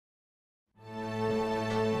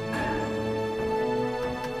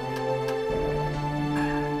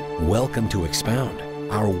Welcome to Expound,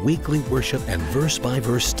 our weekly worship and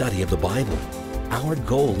verse-by-verse study of the Bible. Our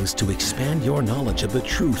goal is to expand your knowledge of the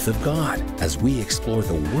truth of God as we explore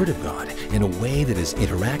the Word of God in a way that is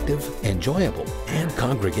interactive, enjoyable, and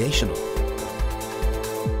congregational.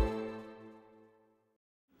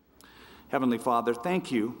 Heavenly Father, thank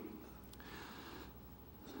you.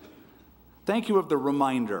 Thank you of the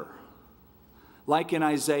reminder, like in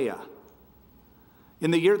Isaiah.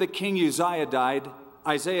 In the year that King Uzziah died,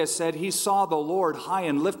 Isaiah said he saw the Lord high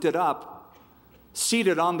and lifted up,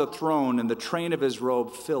 seated on the throne, and the train of his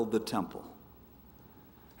robe filled the temple.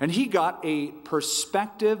 And he got a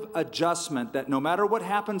perspective adjustment that no matter what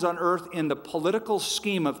happens on earth in the political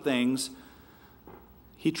scheme of things,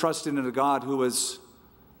 he trusted in a God who was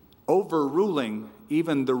overruling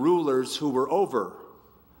even the rulers who were over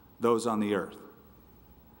those on the earth.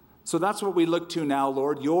 So that's what we look to now,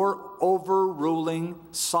 Lord, your overruling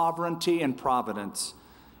sovereignty and providence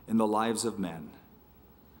in the lives of men.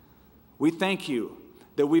 We thank you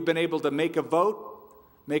that we've been able to make a vote,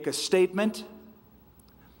 make a statement,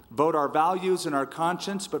 vote our values and our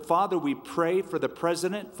conscience. But Father, we pray for the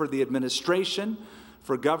president, for the administration,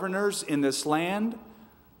 for governors in this land,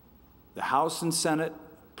 the House and Senate.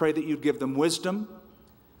 Pray that you'd give them wisdom,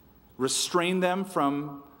 restrain them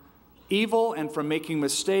from evil and from making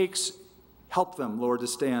mistakes. Help them, Lord, to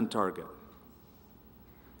stay on target.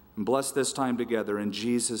 And bless this time together in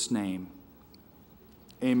Jesus' name.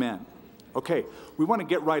 Amen. Okay, we want to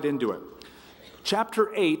get right into it.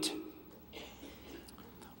 Chapter 8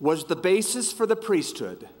 was the basis for the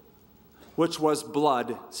priesthood, which was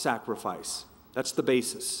blood sacrifice. That's the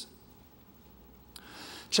basis.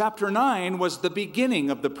 Chapter 9 was the beginning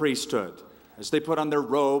of the priesthood, as they put on their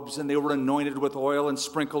robes and they were anointed with oil and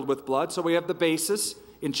sprinkled with blood. So we have the basis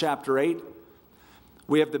in chapter 8.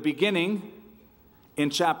 We have the beginning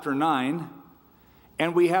in chapter 9.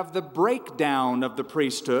 And we have the breakdown of the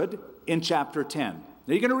priesthood in chapter 10. Now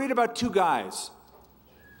you're going to read about two guys.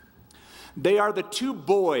 They are the two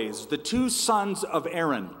boys, the two sons of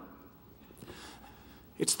Aaron.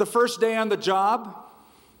 It's the first day on the job.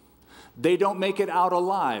 They don't make it out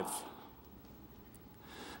alive.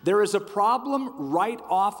 There is a problem right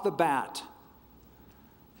off the bat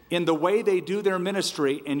in the way they do their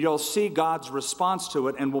ministry, and you'll see God's response to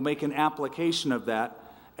it, and we'll make an application of that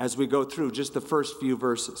as we go through just the first few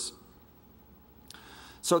verses.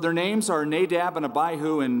 So their names are Nadab and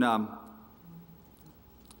Abihu in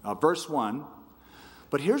verse 1.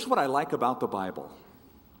 But here's what I like about the Bible.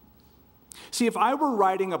 See, if I were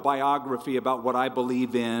writing a biography about what I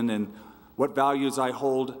believe in and what values I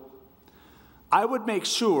hold, I would make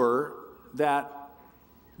sure that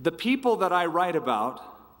the people that I write about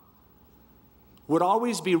would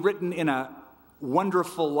always be written in a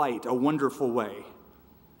wonderful light, a wonderful way.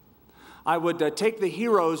 I would take the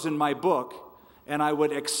heroes in my book and I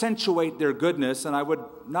would accentuate their goodness, and I would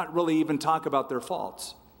not really even talk about their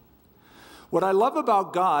faults. What I love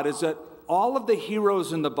about God is that all of the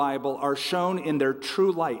heroes in the Bible are shown in their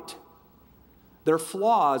true light. Their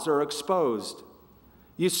flaws are exposed.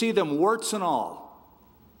 You see them warts and all,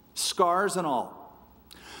 scars and all.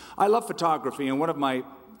 I love photography, and one of my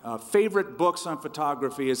favorite books on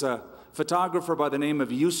photography is a photographer by the name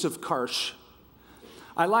of Yusuf Karsh.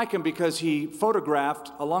 I like him because he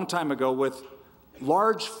photographed a long time ago with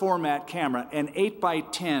large format camera, an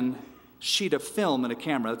 8x10 sheet of film in a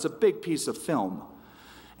camera. It's a big piece of film.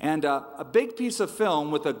 And a big piece of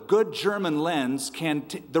film with a good German lens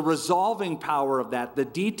the resolving power of that, the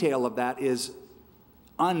detail of that is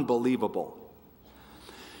unbelievable.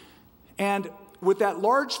 And with that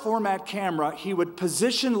large format camera, he would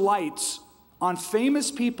position lights on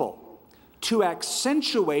famous people to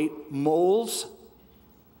accentuate moles,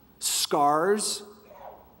 scars,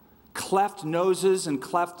 cleft noses and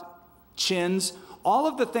cleft chins, all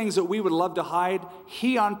of the things that we would love to hide.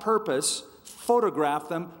 He on purpose photographed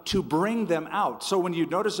them to bring them out. So when you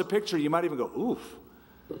notice a picture, you might even go,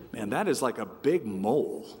 oof, man, that is like a big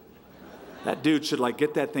mole. That dude should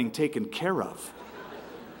get that thing taken care of.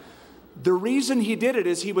 The reason he did it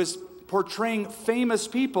is he was portraying famous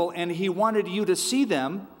people, and he wanted you to see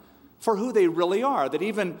them for who they really are. That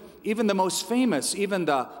even the most famous, even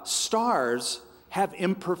the stars, have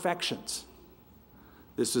imperfections.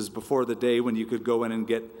 This is before the day when you could go in and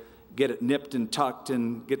get it nipped and tucked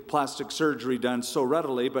and get plastic surgery done so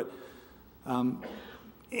readily. But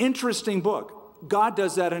interesting book. God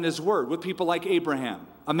does that in his word with people like Abraham,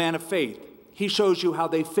 a man of faith. He shows you how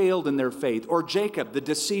they failed in their faith. Or Jacob, the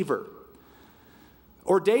deceiver.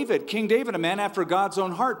 Or David, King David, a man after God's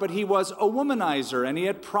own heart, but he was a womanizer, and he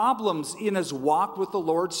had problems in his walk with the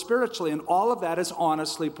Lord spiritually, and all of that is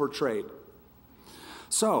honestly portrayed.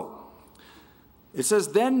 So, It says,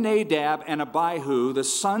 then Nadab and Abihu, the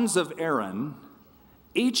sons of Aaron,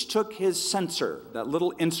 each took his censer, that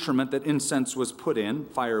little instrument that incense was put in,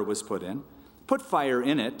 fire was put in, put fire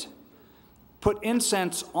in it, put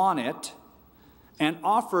incense on it, and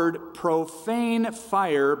offered profane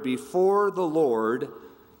fire before the Lord,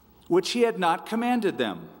 which he had not commanded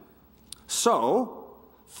them. So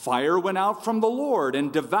fire went out from the Lord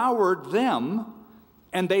and devoured them,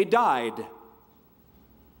 and they died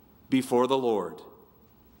before the Lord.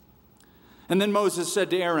 And then Moses said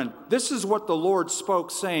to Aaron, this is what the Lord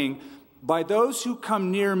spoke, saying, by those who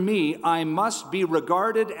come near me I must be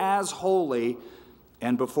regarded as holy,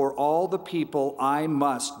 and before all the people I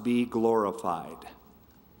must be glorified.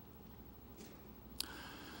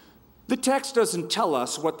 The text doesn't tell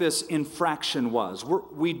us what this infraction was.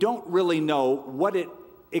 We don't really know what it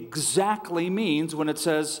exactly means when it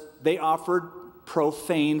says they offered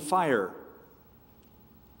profane fire.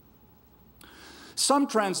 Some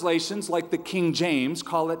translations, like the King James,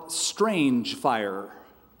 call it strange fire.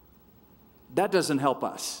 That doesn't help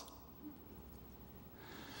us.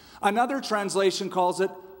 Another translation calls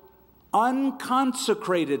it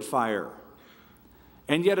unconsecrated fire.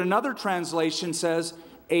 And yet another translation says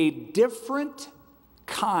a different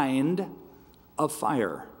kind of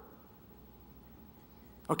fire.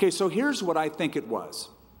 Okay, so here's what I think it was.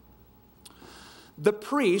 The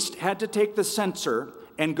priest had to take the censer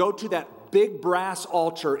and go to that big brass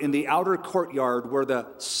altar in the outer courtyard where the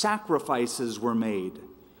sacrifices were made.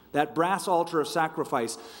 That brass altar of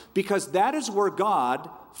sacrifice, because that is where God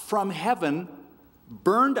from heaven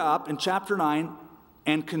burned up in chapter 9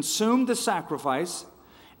 and consumed the sacrifice.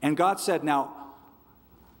 And God said, now,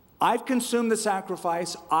 I've consumed the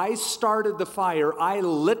sacrifice. I started the fire. I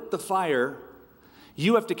lit the fire.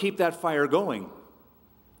 You have to keep that fire going.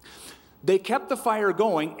 They kept the fire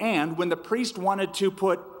going, and when the priest wanted to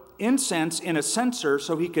put incense in a censer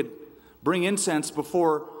so he could bring incense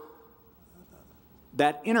before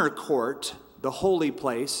that inner court, the holy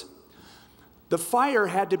place, the fire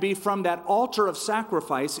had to be from that altar of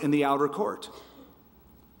sacrifice in the outer court.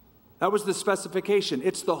 That was the specification.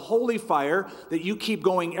 It's the holy fire that you keep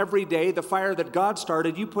going every day, the fire that God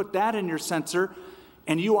started. You put that in your censer,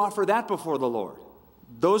 and you offer that before the Lord.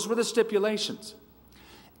 Those were the stipulations.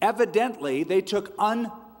 Evidently, they took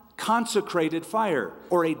unconsecrated fire,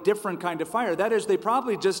 or a different kind of fire. That is, they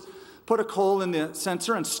probably just put a coal in the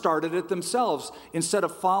censer and started it themselves, instead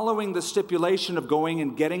of following the stipulation of going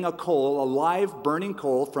and getting a coal, a live burning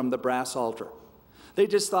coal from the brass altar. They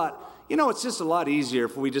just thought, you know, it's just a lot easier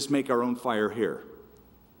if we just make our own fire here.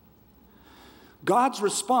 God's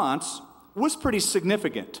response was pretty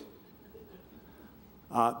significant.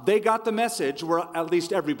 They got the message, or at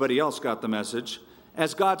least everybody else got the message,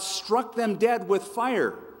 as God struck them dead with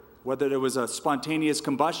fire, whether it was a spontaneous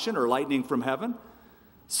combustion or lightning from heaven.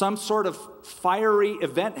 Some sort of fiery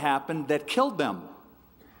event happened that killed them.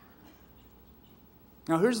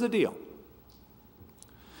 Now here's the deal.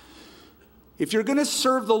 If you're going to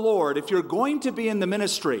serve the Lord, if you're going to be in the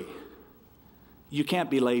ministry, you can't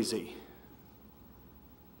be lazy.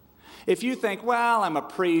 If you think, well, I'm a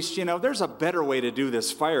priest, you know, there's a better way to do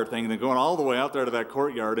this fire thing than going all the way out there to that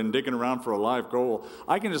courtyard and digging around for a live coal.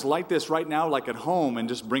 I can just light this right now like at home and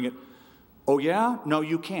just bring it. Oh yeah? No,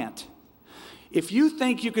 you can't. If you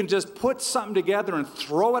think you can just put something together and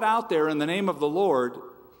throw it out there in the name of the Lord,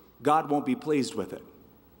 God won't be pleased with it.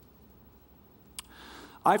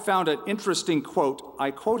 I found an interesting quote.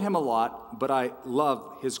 I quote him a lot, but I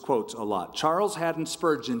love his quotes a lot. Charles Haddon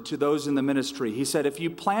Spurgeon, to those in the ministry, he said, if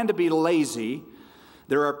you plan to be lazy,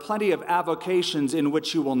 there are plenty of avocations in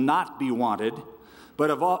which you will not be wanted,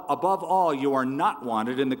 but above all, you are not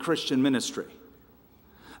wanted in the Christian ministry.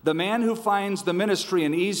 The man who finds the ministry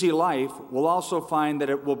an easy life will also find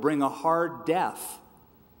that it will bring a hard death.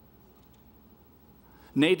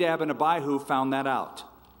 Nadab and Abihu found that out.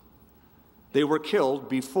 They were killed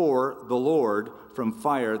before the Lord from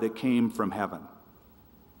fire that came from heaven.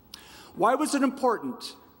 Why was it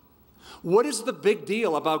important? What is the big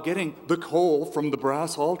deal about getting the coal from the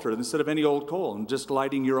brass altar instead of any old coal and just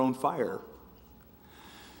lighting your own fire?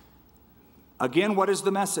 Again, what is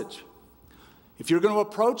the message? If you're going to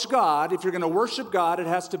approach God, if you're going to worship God, it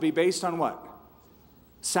has to be based on what?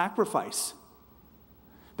 Sacrifice.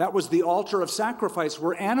 That was the altar of sacrifice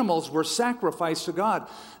where animals were sacrificed to God.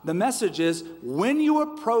 The message is, when you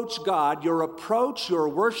approach God, your approach, your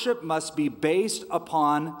worship must be based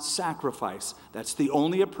upon sacrifice. That's the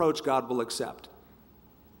only approach God will accept.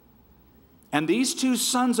 And these two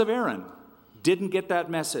sons of Aaron didn't get that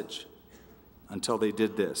message until they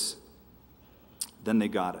did this. Then they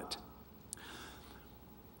got it.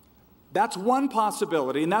 That's one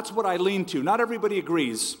possibility, and that's what I lean to. Not everybody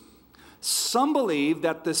agrees. Some believe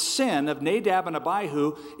that the sin of Nadab and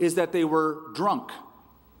Abihu is that they were drunk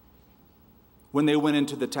when they went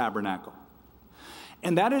into the tabernacle.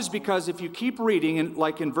 And that is because if you keep reading, and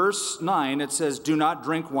like in verse 9, it says, do not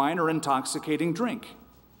drink wine or intoxicating drink.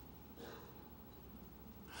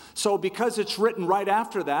 So because it's written right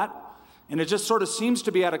after that, and it just sort of seems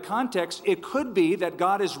to be out of context, it could be that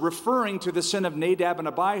God is referring to the sin of Nadab and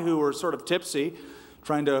Abihu, who were sort of tipsy,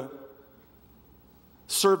 trying to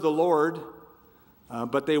serve the Lord,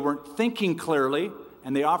 but they weren't thinking clearly,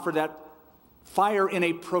 and they offered that fire in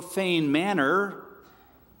a profane manner,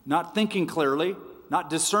 not thinking clearly, not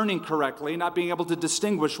discerning correctly, not being able to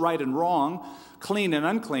distinguish right and wrong, clean and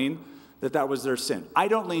unclean, that was their sin. I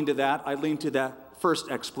don't lean to that. I lean to that first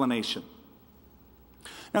explanation.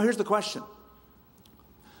 Now here's the question.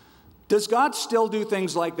 Does God still do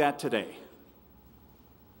things like that today?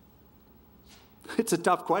 It's a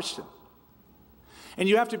tough question. And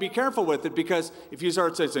you have to be careful with it, because if you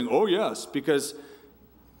start saying, oh yes, because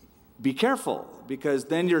be careful, because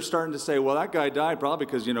then you're starting to say, well, that guy died probably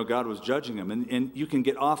because, God was judging him. And you can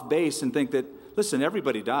get off base and think that, listen,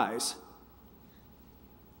 everybody dies.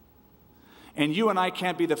 And you and I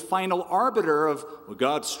can't be the final arbiter of, well,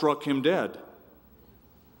 God struck him dead.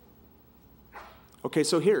 Okay,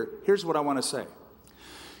 so here's what I want to say.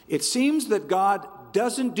 It seems that God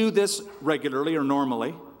doesn't do this regularly or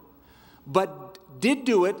normally, but did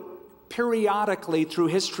do it periodically through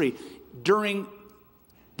history during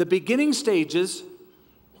the beginning stages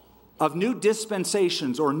of new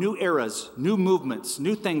dispensations or new eras, new movements,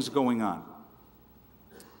 new things going on.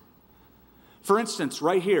 For instance,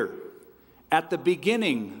 right here, at the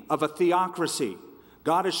beginning of a theocracy,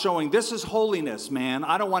 God is showing, this is holiness, man.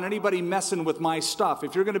 I don't want anybody messing with my stuff.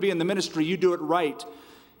 If you're going to be in the ministry, you do it right.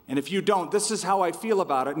 And if you don't, this is how I feel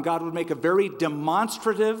about it. And God would make a very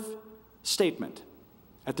demonstrative statement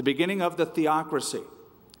at the beginning of the theocracy.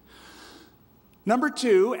 Number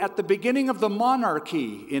two, at the beginning of the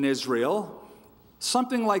monarchy in Israel,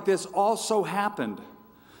 something like this also happened.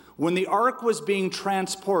 When the ark was being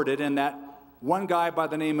transported, and that one guy by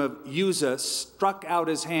the name of Uzzah struck out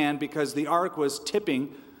his hand because the ark was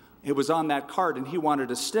tipping. It was on that cart, and he wanted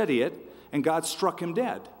to steady it, and God struck him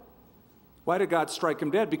dead. Why did God strike him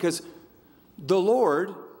dead? Because the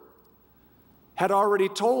Lord had already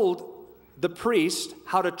told the priest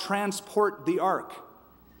how to transport the ark.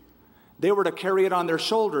 They were to carry it on their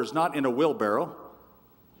shoulders, not in a wheelbarrow,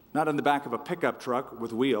 not in the back of a pickup truck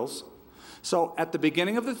with wheels. So at the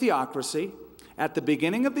beginning of the theocracy, at the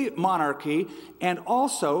beginning of the monarchy, and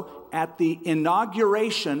also at the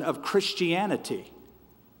inauguration of Christianity,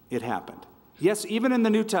 it happened. Yes, even in the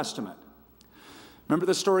New Testament. Remember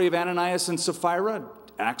the story of Ananias and Sapphira?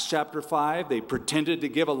 Acts chapter 5, they pretended to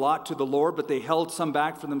give a lot to the Lord, but they held some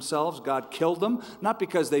back for themselves. God killed them, not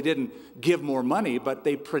because they didn't give more money, but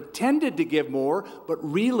they pretended to give more, but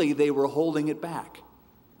really they were holding it back.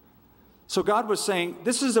 So God was saying,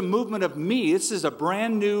 this is a movement of me. This is a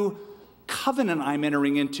brand new covenant I'm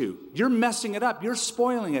entering into. You're messing it up. You're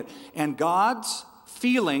spoiling it. And God's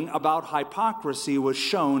feeling about hypocrisy was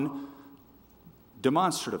shown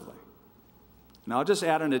demonstratively. Now, I'll just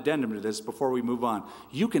add an addendum to this before we move on.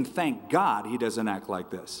 You can thank God he doesn't act like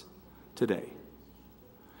this today.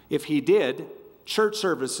 If he did, church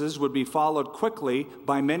services would be followed quickly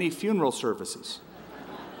by many funeral services.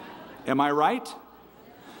 Am I right?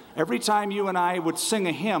 Every time you and I would sing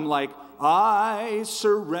a hymn like, I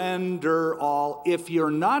surrender all. If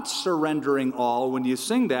you're not surrendering all when you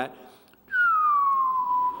sing that,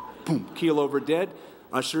 boom, keel over dead.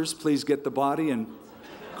 Ushers, please get the body and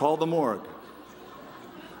call the morgue.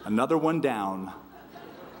 Another one down.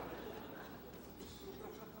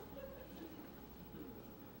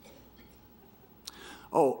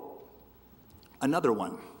 Oh, another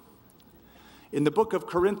one. In the book of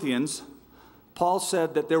Corinthians, Paul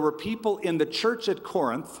said that there were people in the church at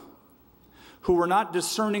Corinth who were not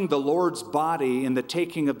discerning the Lord's body in the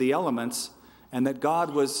taking of the elements, and that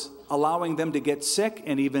God was allowing them to get sick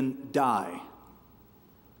and even die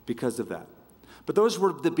because of that. But those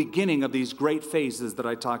were the beginning of these great phases that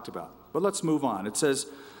I talked about. But let's move on. It says,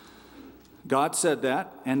 God said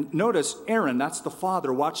that, and notice Aaron, that's the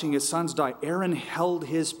father watching his sons die. Aaron held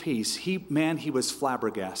his peace. He was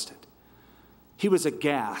flabbergasted. He was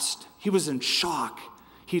aghast. He was in shock.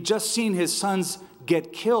 He'd just seen his sons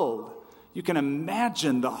get killed. You can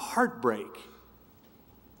imagine the heartbreak.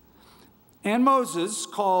 And Moses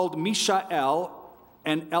called Mishael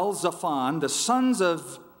and Elzaphan, the sons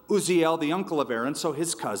of Uzziel, the uncle of Aaron, so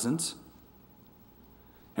his cousins.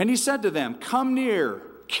 And he said to them, come near,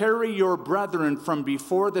 carry your brethren from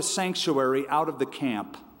before the sanctuary out of the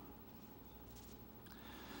camp.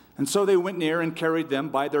 And so they went near and carried them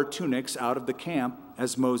by their tunics out of the camp,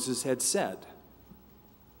 as Moses had said.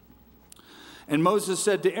 And Moses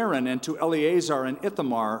said to Aaron and to Eleazar and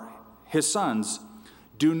Ithamar, his sons,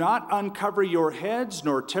 do not uncover your heads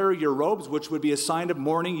nor tear your robes, which would be a sign of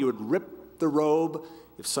mourning. You would rip the robe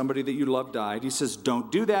if somebody that you love died. He says,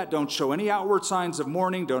 don't do that. Don't show any outward signs of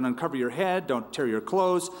mourning. Don't uncover your head. Don't tear your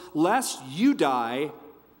clothes, lest you die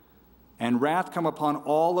and wrath come upon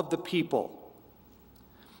all of the people.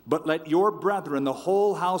 But let your brethren, the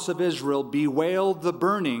whole house of Israel, bewail the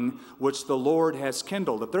burning which the Lord has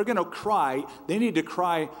kindled. If they're going to cry, they need to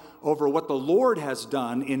cry over what the Lord has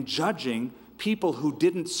done in judging people who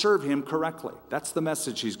didn't serve him correctly. That's the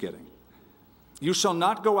message he's getting. You shall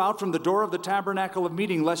not go out from the door of the tabernacle of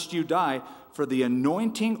meeting, lest you die, for the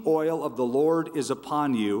anointing oil of the Lord is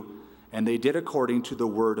upon you. And they did according to the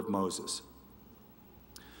word of Moses.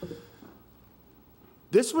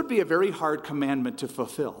 This would be a very hard commandment to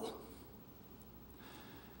fulfill.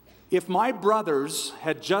 If my brothers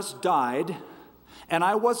had just died and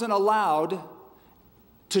I wasn't allowed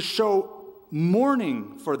to show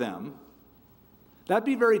mourning for them, that'd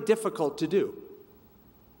be very difficult to do.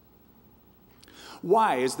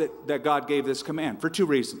 Why is that God gave this command? For two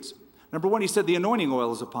reasons. Number one, he said the anointing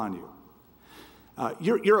oil is upon you.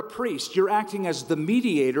 You're a priest. You're acting as the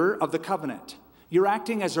mediator of the covenant. You're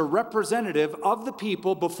acting as a representative of the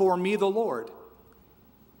people before me, the Lord.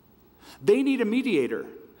 They need a mediator.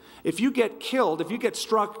 If you get killed, if you get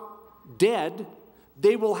struck dead,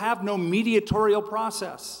 they will have no mediatorial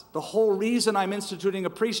process. The whole reason I'm instituting a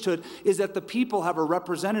priesthood is that the people have a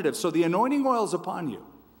representative. So the anointing oil is upon you.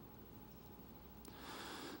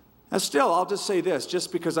 Now still, I'll just say this,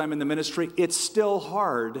 just because I'm in the ministry, it's still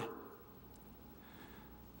hard.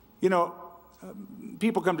 You know,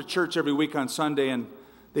 people come to church every week on Sunday and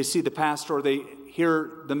they see the pastor or they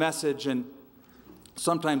hear the message, and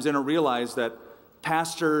sometimes they don't realize that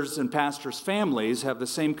pastors and pastors' families have the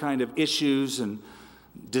same kind of issues and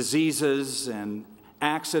diseases and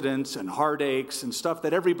accidents and heartaches and stuff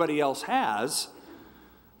that everybody else has.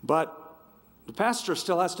 But the pastor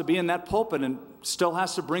still has to be in that pulpit and still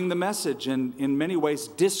has to bring the message and in many ways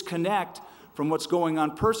disconnect from what's going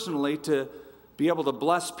on personally to be able to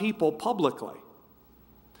bless people publicly.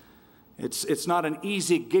 It's not an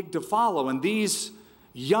easy gig to follow. And these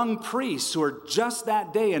young priests who are just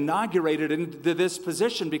that day inaugurated into this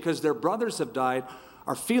position because their brothers have died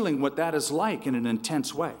are feeling what that is like in an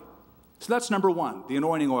intense way. So that's number one. The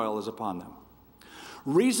anointing oil is upon them.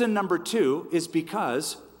 Reason number two is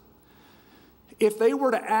because if they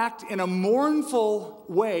were to act in a mournful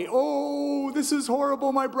way, oh, this is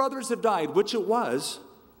horrible, my brothers have died, which it was,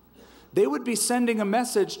 they would be sending a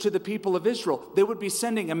message to the people of Israel. They would be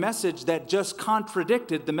sending a message that just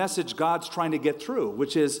contradicted the message God's trying to get through,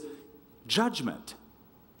 which is judgment.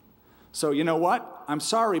 So you know what? I'm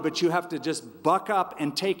sorry, but you have to just buck up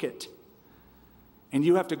and take it. And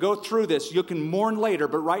you have to go through this. You can mourn later,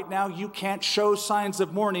 but right now you can't show signs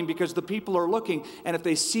of mourning because the people are looking. And if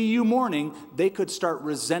they see you mourning, they could start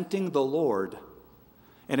resenting the Lord.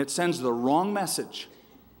 And it sends the wrong message.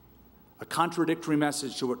 A contradictory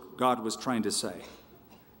message to what God was trying to say.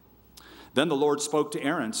 Then the Lord spoke to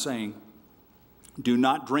Aaron, saying, do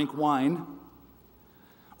not drink wine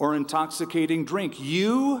or intoxicating drink,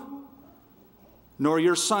 you nor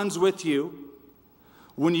your sons with you,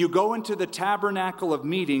 when you go into the tabernacle of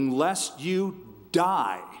meeting, lest you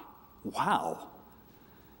die. Wow.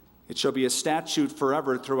 It shall be a statute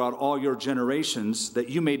forever throughout all your generations, that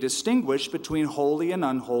you may distinguish between holy and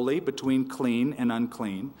unholy, between clean and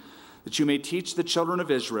unclean, that you may teach the children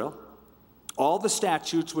of Israel all the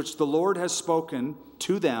statutes which the Lord has spoken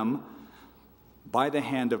to them by the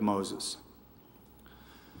hand of Moses.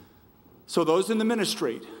 So those in the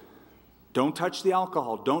ministry, don't touch the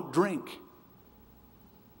alcohol, don't drink.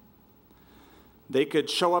 They could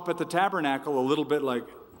show up at the tabernacle a little bit like,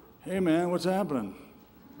 hey man, what's happening?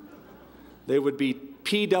 They would be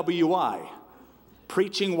PWI,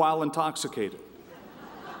 preaching while intoxicated.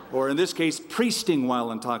 Or in this case, priesting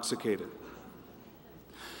while intoxicated.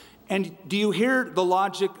 And do you hear the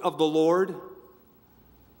logic of the Lord?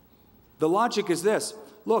 The logic is this.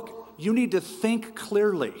 Look, you need to think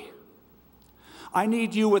clearly. I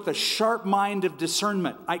need you with a sharp mind of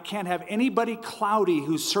discernment. I can't have anybody cloudy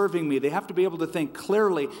who's serving me. They have to be able to think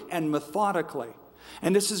clearly and methodically.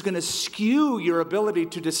 And this is going to skew your ability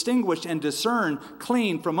to distinguish and discern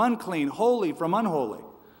clean from unclean, holy from unholy.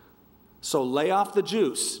 So lay off the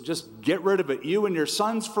juice. Just get rid of it. You and your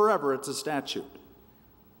sons forever. It's a statute.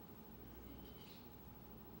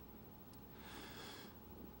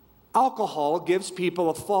 Alcohol gives people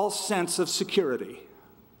a false sense of security,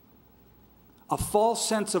 a false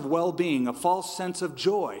sense of well-being, a false sense of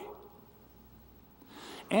joy.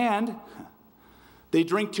 And they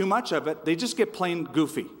drink too much of it, they just get plain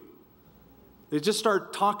goofy. They just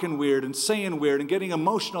start talking weird and saying weird and getting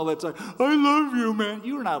emotional. It's like, I love you, man.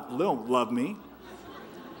 You don't love me.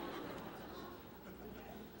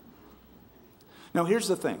 Now, here's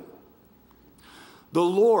the thing. The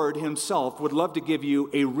Lord himself would love to give you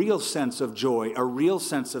a real sense of joy, a real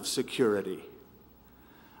sense of security,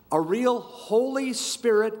 a real Holy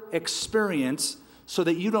Spirit experience so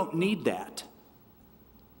that you don't need that.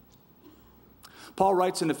 Paul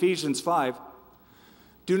writes in Ephesians 5,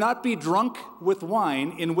 do not be drunk with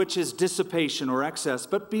wine in which is dissipation or excess,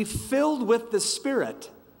 but be filled with the Spirit,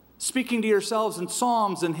 speaking to yourselves in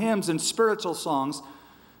psalms and hymns and spiritual songs,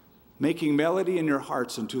 making melody in your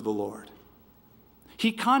hearts unto the Lord.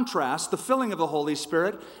 He contrasts the filling of the Holy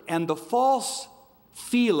Spirit and the false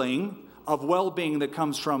feeling of well-being that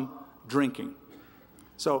comes from drinking.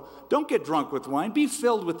 So don't get drunk with wine. Be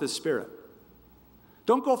filled with the Spirit.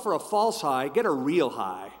 Don't go for a false high. Get a real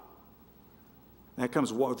high. That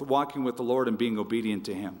comes with walking with the Lord and being obedient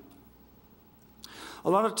to him. A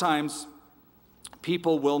lot of times,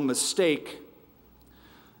 people will mistake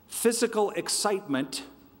physical excitement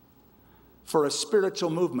for a spiritual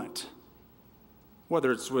movement,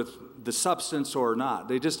 whether it's with the substance or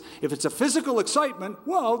not. If it's a physical excitement,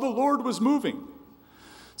 well, the Lord was moving.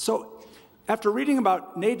 So after reading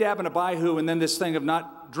about Nadab and Abihu and then this thing of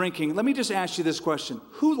not drinking, let me just ask you this question.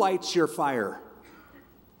 Who lights your fire?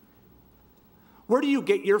 Where do you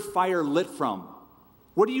get your fire lit from?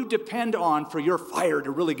 What do you depend on for your fire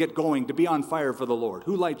to really get going, to be on fire for the Lord?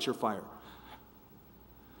 Who lights your fire?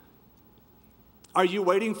 Are you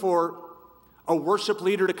waiting for a worship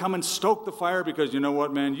leader to come and stoke the fire because, you know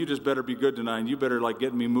what, man, you just better be good tonight and you better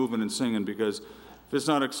get me moving and singing, because if it's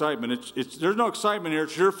not excitement, there's no excitement here.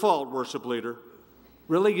 It's your fault, worship leader.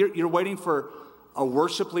 Really? You're waiting for a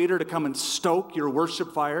worship leader to come and stoke your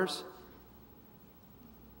worship fires?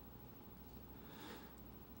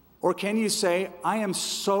 Or can you say, I am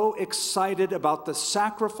so excited about the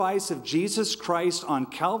sacrifice of Jesus Christ on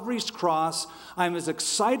Calvary's cross. I'm as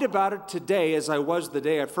excited about it today as I was the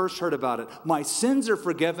day I first heard about it. My sins are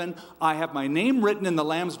forgiven. I have my name written in the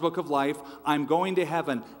Lamb's Book of Life. I'm going to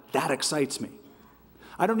heaven. That excites me.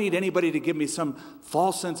 I don't need anybody to give me some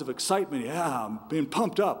false sense of excitement. Yeah, I'm being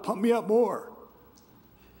pumped up. Pump me up more.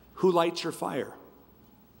 Who lights your fire?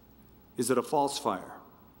 Is it a false fire?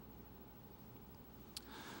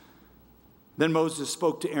 Then Moses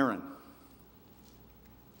spoke to Aaron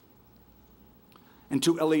and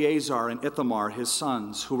to Eleazar and Ithamar, his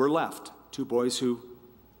sons, who were left, 2 boys who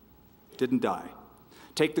didn't die.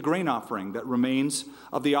 Take the grain offering that remains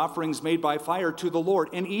of the offerings made by fire to the Lord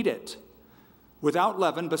and eat it without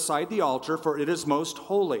leaven beside the altar, for it is most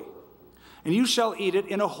holy. And you shall eat it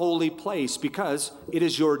in a holy place, because it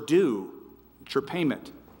is your due, it's your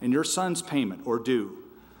payment, and your son's payment or due,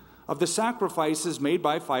 of the sacrifices made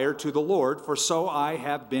by fire to the Lord, for so I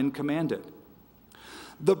have been commanded.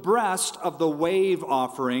 The breast of the wave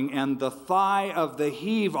offering and the thigh of the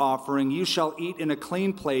heave offering you shall eat in a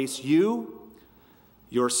clean place, you,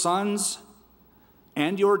 your sons,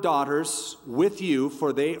 and your daughters with you,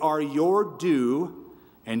 for they are your due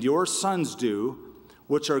and your sons' due,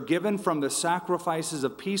 which are given from the sacrifices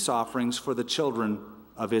of peace offerings for the children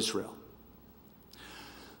of Israel.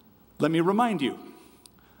 Let me remind you,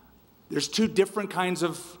 there's 2 different kinds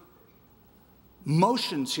of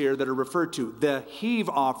motions here that are referred to, the heave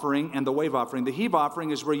offering and the wave offering. The heave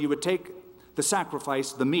offering is where you would take the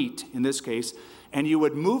sacrifice, the meat in this case, and you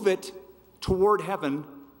would move it toward heaven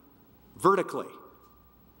vertically.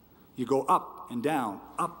 You go up and down,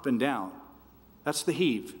 up and down. That's the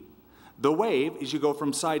heave. The wave is you go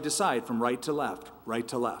from side to side, from right to left, right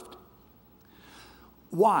to left.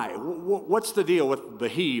 Why? What's the deal with the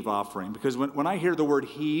heave offering? Because when I hear the word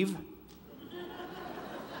heave,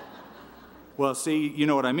 well, see, you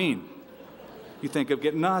know what I mean. You think of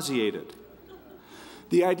getting nauseated.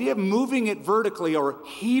 The idea of moving it vertically or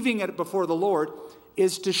heaving it before the Lord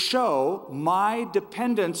is to show my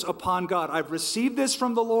dependence upon God. I've received this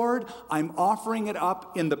from the Lord. I'm offering it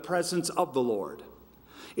up in the presence of the Lord.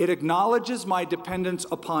 It acknowledges my dependence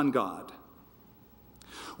upon God.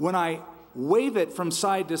 When I wave it from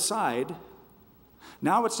side to side,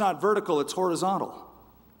 now it's not vertical, it's horizontal.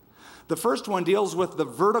 The first one deals with the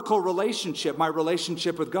vertical relationship, my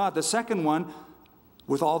relationship with God. The second one,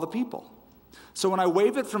 with all the people. So when I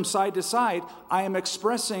wave it from side to side, I am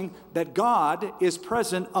expressing that God is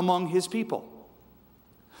present among his people.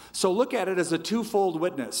 So look at it as a twofold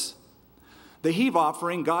witness. The heave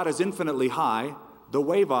offering, God is infinitely high. The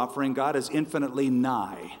wave offering, God is infinitely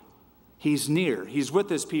nigh. He's near. He's with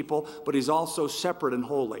his people, but he's also separate and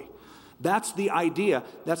holy. That's the idea.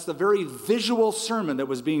 That's the very visual sermon that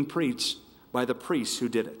was being preached by the priests who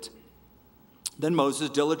did it. Then Moses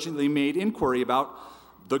diligently made inquiry about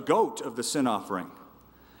the goat of the sin offering.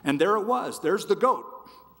 And there it was. There's the goat,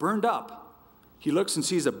 burned up. He looks and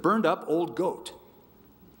sees a burned up old goat.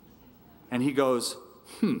 And he goes,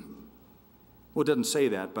 Well, it doesn't say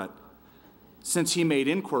that, but since he made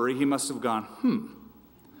inquiry, he must have gone,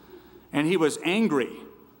 And he was angry.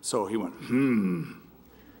 So he went,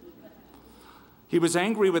 He was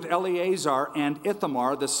angry with Eleazar and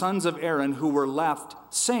Ithamar, the sons of Aaron, who were left,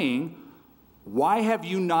 saying, Why have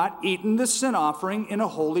you not eaten the sin offering in a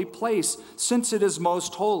holy place, since it is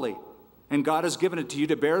most holy? And God has given it to you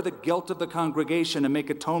to bear the guilt of the congregation and make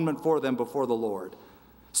atonement for them before the Lord.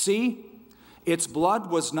 See, its blood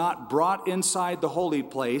was not brought inside the holy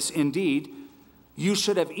place. Indeed, you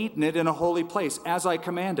should have eaten it in a holy place, as I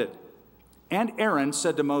commanded. And Aaron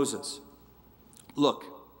said to Moses, Look,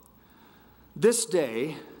 this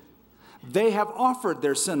day they have offered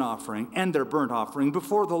their sin offering and their burnt offering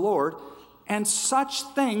before the Lord, and such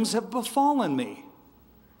things have befallen me.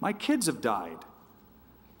 My kids have died.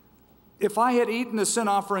 If I had eaten the sin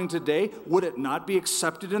offering today, would it not be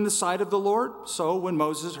accepted in the sight of the Lord? So when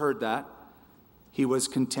Moses heard that, he was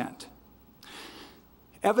content.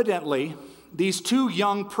 Evidently, these two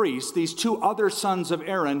young priests, these two other sons of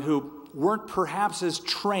Aaron who weren't perhaps as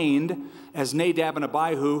trained as Nadab and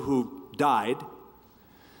Abihu, who died,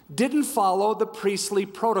 didn't follow the priestly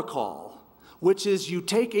protocol, which is you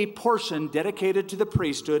take a portion dedicated to the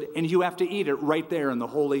priesthood and you have to eat it right there in the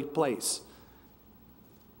holy place.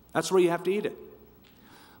 That's where you have to eat it.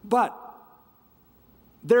 But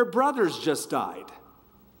their brothers just died.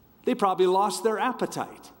 They probably lost their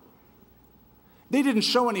appetite. They didn't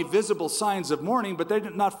show any visible signs of mourning, but they're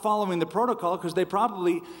not following the protocol because they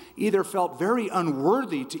probably either felt very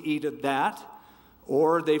unworthy to eat that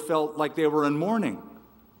or they felt like they were in mourning.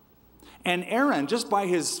 And Aaron, just by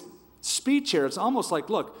his speech here, it's almost like,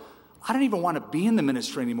 look, I don't even want to be in the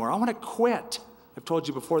ministry anymore. I want to quit. I've told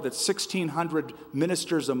you before that 1,600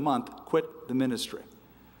 ministers a month quit the ministry.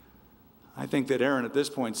 I think that Aaron at this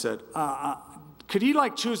point said, could he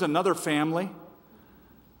choose another family?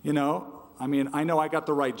 I know I got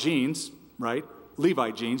the right genes, right?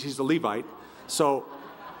 Levite genes. He's the Levite. So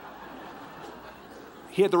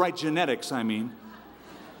he had the right genetics,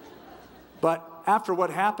 But after what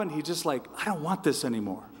happened, he just I don't want this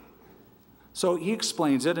anymore. So he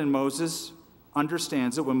explains it, and Moses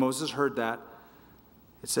understands it. When Moses heard that,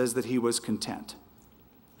 it says that he was content.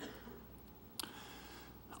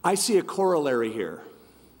 I see a corollary here.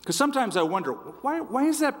 Because sometimes I wonder, why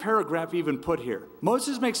is that paragraph even put here?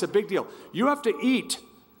 Moses makes a big deal. You have to eat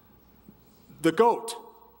the goat.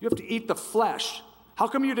 You have to eat the flesh. How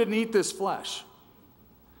come you didn't eat this flesh?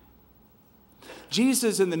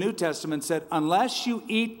 Jesus in the New Testament said, unless you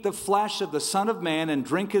eat the flesh of the Son of Man and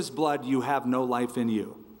drink his blood, you have no life in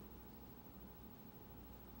you.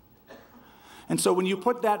 And so when you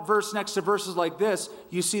put that verse next to verses like this,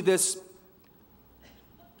 you see this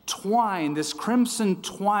twine, this crimson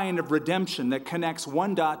twine of redemption that connects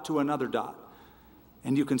one dot to another dot.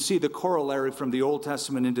 And you can see the corollary from the Old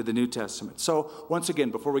Testament into the New Testament. So once again,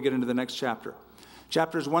 before we get into the next chapter,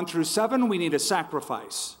 chapters 1 through 7, we need a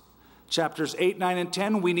sacrifice. Chapters 8, 9, and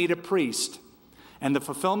 10, we need a priest. And the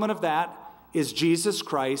fulfillment of that is Jesus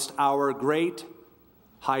Christ, our great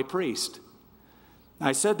high priest.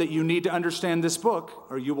 I said that you need to understand this book,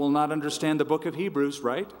 or you will not understand the book of Hebrews,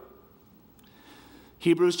 right?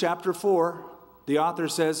 Hebrews chapter 4, the author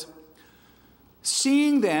says,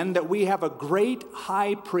 seeing then that we have a great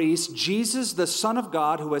high priest, Jesus, the Son of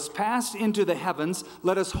God, who has passed into the heavens,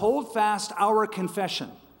 let us hold fast our confession.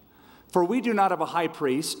 For we do not have a high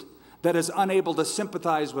priest that is unable to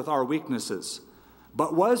sympathize with our weaknesses,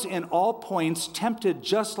 but was in all points tempted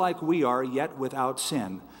just like we are, yet without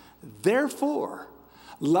sin. Therefore,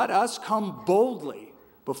 let us come boldly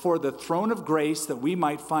before the throne of grace that we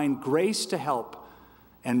might find grace to help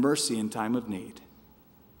and mercy in time of need.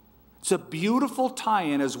 It's a beautiful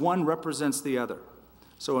tie-in as one represents the other.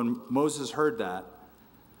 So when Moses heard that,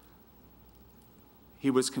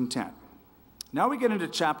 he was content. Now we get into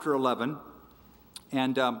chapter 11,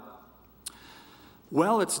 and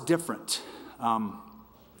it's different.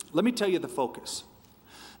 Let me tell you the focus.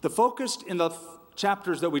 The focus in the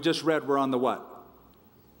chapters that we just read were on the what?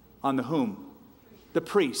 On the whom? The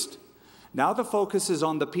priest. Now the focus is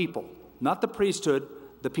on the people, not the priesthood,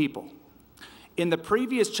 the people. In the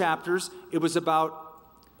previous chapters, it was about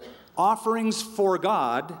offerings for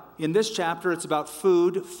God. In this chapter, it's about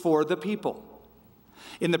food for the people.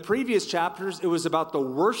 In the previous chapters, it was about the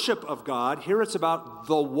worship of God. Here it's about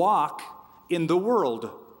the walk in the world.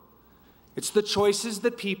 It's the choices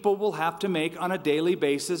that people will have to make on a daily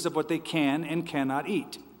basis of what they can and cannot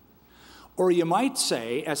eat. Or you might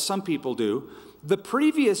say, as some people do, the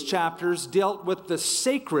previous chapters dealt with the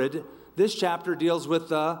sacred. This chapter deals with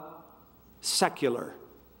the secular.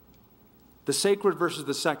 The sacred versus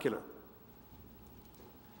the secular.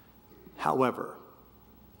 However,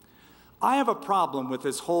 I have a problem with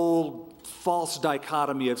this whole false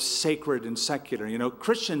dichotomy of sacred and secular. You know,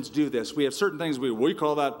 Christians do this. We have certain things we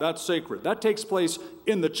call that's sacred. That takes place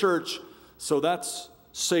in the church, so that's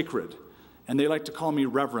sacred. And they like to call me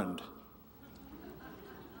Reverend.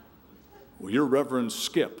 Well, you're Reverend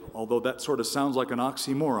Skip, although that sort of sounds like an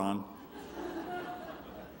oxymoron.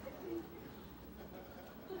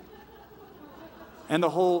 And the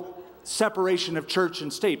whole separation of church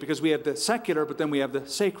and state, because we have the secular, but then we have the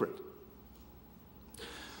sacred.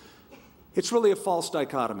 It's really a false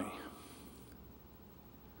dichotomy.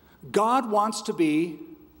 God wants to be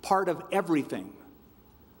part of everything,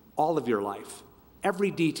 all of your life, every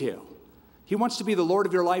detail. He wants to be the Lord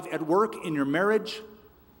of your life at work, in your marriage,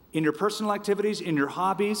 in your personal activities, in your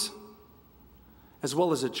hobbies, as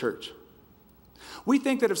well as at church. We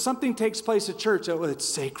think that if something takes place at church, oh, it's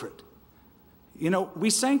sacred. You know, we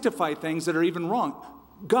sanctify things that are even wrong.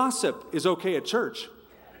 Gossip is okay at church.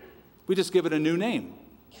 We just give it a new name.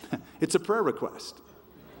 It's a prayer request.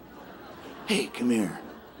 Hey, come here.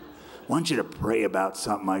 I want you to pray about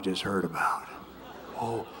something I just heard about.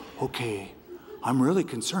 Oh, okay. I'm really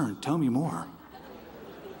concerned. Tell me more.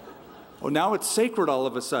 Oh, now it's sacred all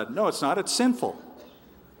of a sudden. No, it's not. It's sinful.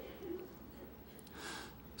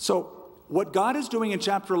 So what God is doing in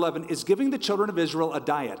chapter 11 is giving the children of Israel a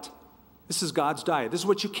diet. This is God's diet. This is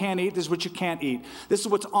what you can eat. This is what you can't eat. This is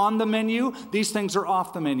what's on the menu. These things are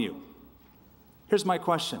off the menu. Here's my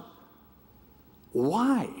question.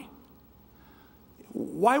 Why?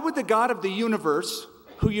 Why would the God of the universe,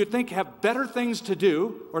 who you think have better things to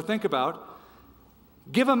do or think about,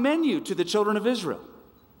 give a menu to the children of Israel?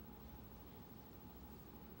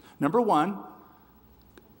 Number one,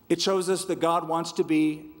 it shows us that God wants to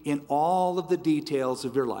be in all of the details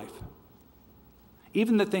of your life,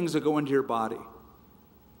 even the things that go into your body.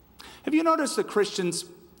 Have you noticed that Christians,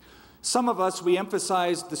 some of us, we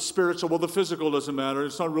emphasize the spiritual. Well, the physical doesn't matter.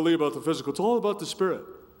 It's not really about the physical. It's all about the spirit.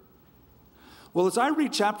 Well, as I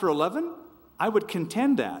read chapter 11, I would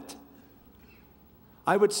contend that.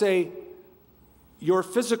 I would say your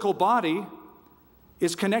physical body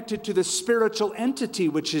is connected to the spiritual entity,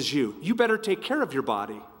 which is you. You better take care of your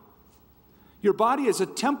body. Your body is a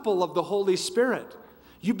temple of the Holy Spirit.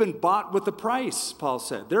 You've been bought with a price, Paul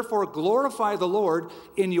said. Therefore, glorify the Lord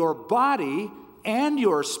in your body and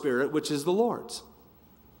your spirit, which is the Lord's.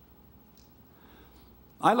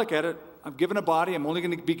 I look at it, I'm given a body, I'm only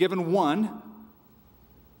going to be given one.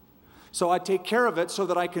 So I take care of it so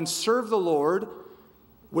that I can serve the Lord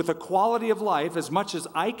with a quality of life as much as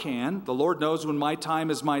I can. The Lord knows when my time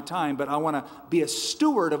is my time, but I want to be a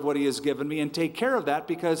steward of what He has given me and take care of that,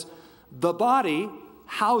 because the body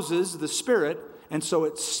houses the spirit, and so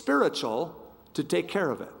it's spiritual to take care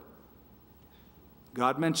of it.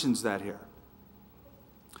 God mentions that here.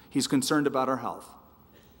 He's concerned about our health.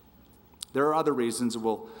 There are other reasons,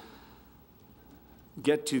 we'll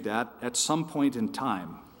get to that at some point in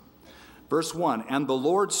time. Verse 1, and the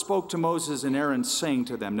Lord spoke to Moses and Aaron, saying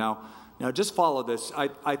to them. Now just follow this.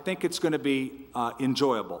 I think it's going to be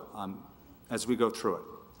enjoyable as we go through it.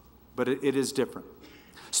 But it is different.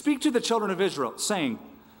 Speak to the children of Israel, saying,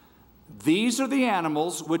 these are the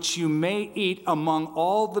animals which you may eat among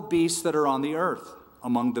all the beasts that are on the earth.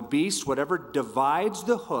 Among the beasts, whatever divides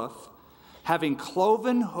the hoof, having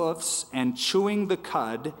cloven hoofs and chewing the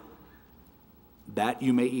cud, that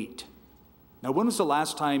you may eat. Now, when was the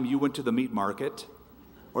last time you went to the meat market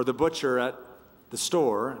or the butcher at the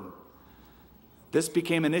store and this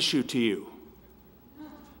became an issue to you?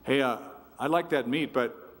 Hey, I like that meat,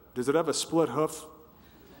 but does it have a split hoof?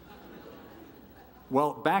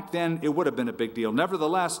 Well, back then, it would have been a big deal.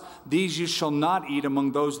 Nevertheless, these you shall not eat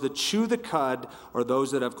among those that chew the cud or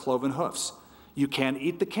those that have cloven hoofs. You can't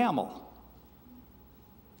eat the camel.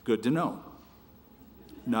 Good to know.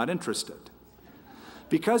 Not interested.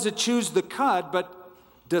 Because it chews the cud but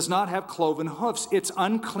does not have cloven hoofs, it's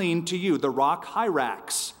unclean to you. The rock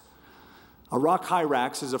hyrax. A rock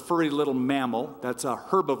hyrax is a furry little mammal. That's a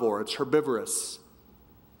herbivore. It's herbivorous.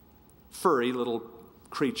 Furry little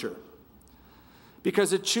creature.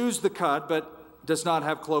 Because it chews the cud, but does not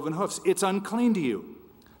have cloven hoofs. It's unclean to you.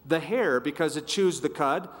 The hare, because it chews the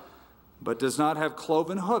cud, but does not have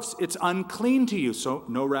cloven hoofs, it's unclean to you, so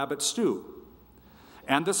no rabbit stew.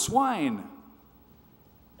 And the swine,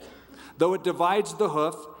 though it divides the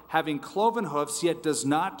hoof, having cloven hoofs, yet does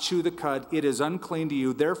not chew the cud, it is unclean to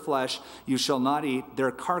you. Their flesh you shall not eat,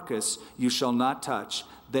 their carcass you shall not touch.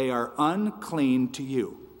 They are unclean to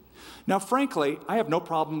you. Now, frankly, I have no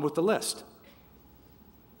problem with the list,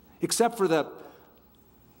 except for the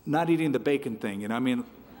not eating the bacon thing. I mean,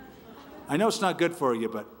 I know it's not good for you,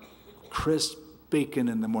 but crisp bacon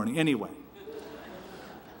in the morning. Anyway,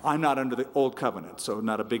 I'm not under the old covenant, so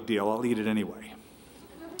not a big deal. I'll eat it anyway.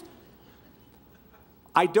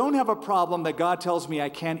 I don't have a problem that God tells me I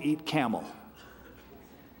can't eat camel.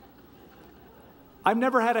 I've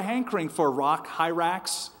never had a hankering for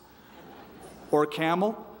hyrax, or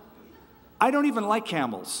camel. I don't even like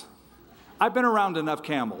camels. I've been around enough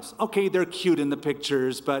camels. Okay, they're cute in the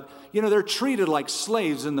pictures, but, they're treated like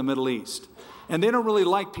slaves in the Middle East. And they don't really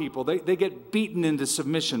like people. They get beaten into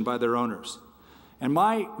submission by their owners. And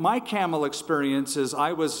my camel experience is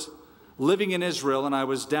I was living in Israel, and I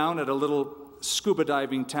was down at a little scuba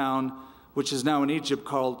diving town, which is now in Egypt,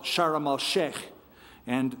 called Sharm el-Sheikh.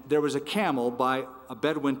 And there was a camel by a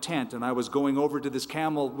Bedouin tent, and I was going over to this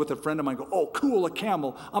camel with a friend of mine. Oh, cool, a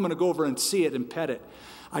camel. I'm going to go over and see it and pet it.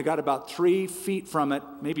 I got about 3 feet from it,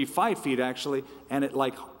 maybe 5 feet actually, and it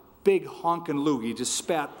like big honkin' loogie just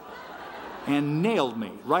spat and nailed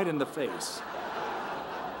me right in the face.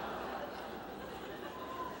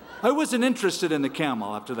 I wasn't interested in the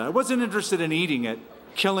camel after that. I wasn't interested in eating it.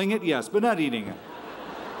 Killing it, yes, but not eating it.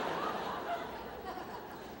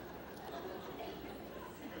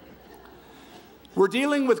 We're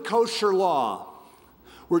dealing with kosher law.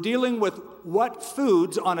 We're dealing with what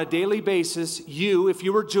foods on a daily basis you, if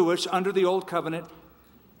you were Jewish under the Old Covenant,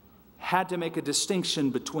 had to make a distinction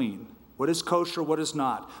between. What is kosher, what is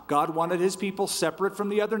not. God wanted his people separate from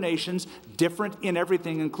the other nations, different in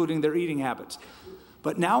everything, including their eating habits.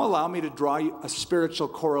 But now allow me to draw you a spiritual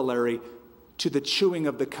corollary to the chewing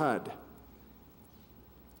of the cud.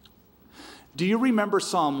 Do you remember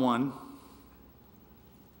Psalm 1?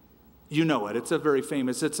 You know it. It's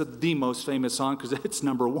the most famous song because it's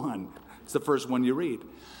number 1. It's the first one you read.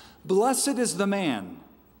 Blessed is the man,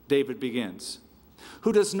 David begins,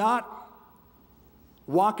 who does not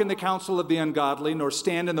walk in the counsel of the ungodly, nor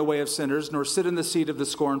stand in the way of sinners, nor sit in the seat of the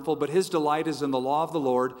scornful, but his delight is in the law of the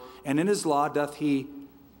Lord, and in his law doth he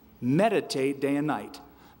meditate day and night.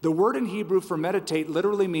 The word in Hebrew for meditate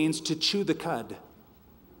literally means to chew the cud.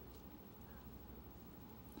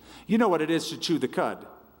 You know what it is to chew the cud.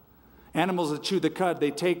 Animals that chew the cud,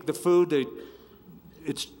 they take the food,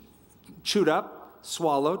 it's chewed up,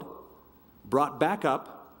 swallowed, brought back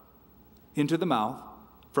up into the mouth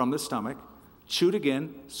from the stomach, chewed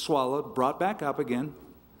again, swallowed, brought back up again,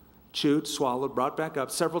 chewed, swallowed, brought back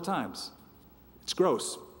up several times. It's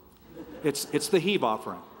gross. It's the heave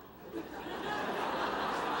offering.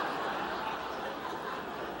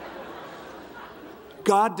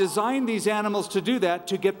 God designed these animals to do that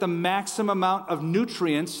to get the maximum amount of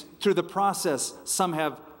nutrients through the process. Some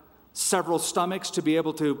have several stomachs to be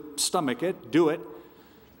able to stomach it, do it.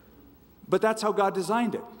 But that's how God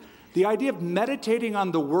designed it. The idea of meditating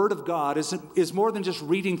on the Word of God is more than just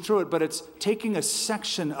reading through it, but it's taking a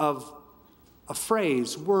section of a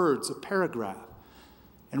phrase, words, a paragraph,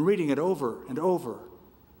 and reading it over and over,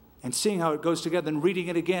 and seeing how it goes together, and reading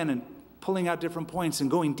it again, and pulling out different points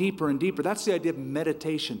and going deeper and deeper. That's the idea of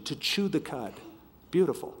meditation, to chew the cud.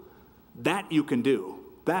 Beautiful. That you can do.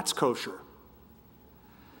 That's kosher.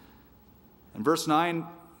 In verse 9,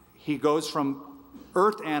 he goes from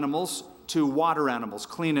earth animals to water animals,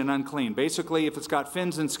 clean and unclean. Basically, if it's got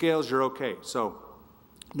fins and scales, you're okay. So,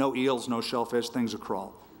 no eels, no shellfish, things that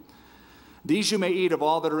crawl. These you may eat of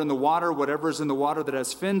all that are in the water, whatever is in the water that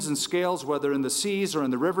has fins and scales, whether in the seas or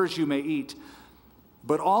in the rivers, you may eat.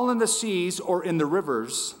 But all in the seas or in the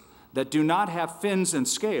rivers that do not have fins and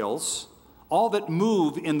scales, all that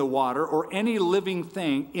move in the water, or any living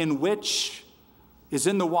thing in which is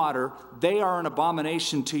in the water, they are an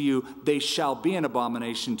abomination to you. They shall be an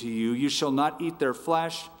abomination to you. You shall not eat their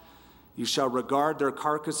flesh. You shall regard their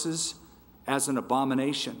carcasses as an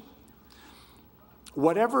abomination.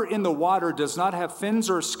 Whatever in the water does not have fins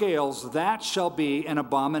or scales, that shall be an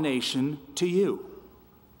abomination to you.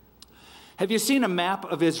 Have you seen a map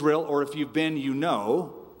of Israel? Or if you've been, you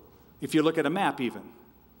know, if you look at a map even,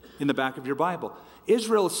 in the back of your Bible.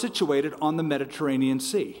 Israel is situated on the Mediterranean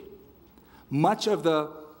Sea. Much of the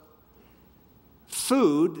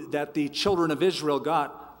food that the children of Israel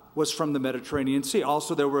got was from the Mediterranean Sea.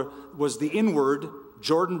 Also, there was the inward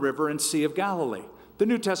Jordan River and Sea of Galilee, the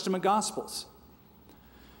New Testament Gospels.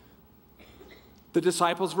 The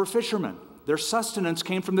disciples were fishermen. Their sustenance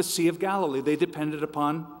came from the Sea of Galilee. They depended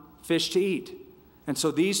upon fish to eat. And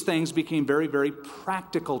so these things became very, very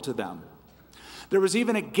practical to them. There was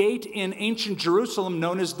even a gate in ancient Jerusalem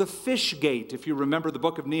known as the Fish Gate. If you remember the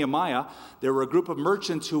book of Nehemiah, there were a group of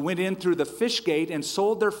merchants who went in through the Fish Gate and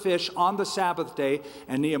sold their fish on the Sabbath day,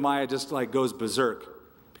 and Nehemiah just like goes berserk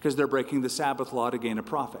because they're breaking the Sabbath law to gain a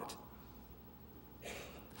profit.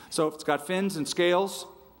 So if it's got fins and scales,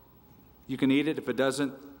 you can eat it. If it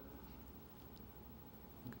doesn't,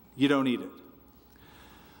 you don't eat it.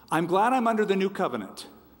 I'm glad I'm under the new covenant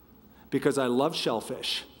because I love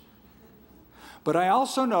shellfish. But I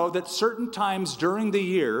also know that certain times during the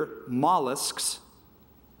year, mollusks,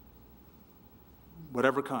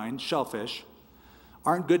 whatever kind, shellfish,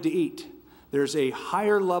 aren't good to eat. There's a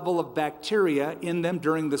higher level of bacteria in them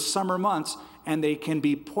during the summer months, and they can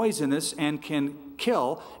be poisonous and can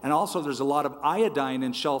kill. And also there's a lot of iodine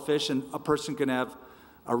in shellfish, and a person can have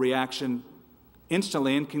a reaction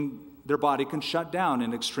instantly, and their body can shut down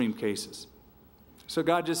in extreme cases. So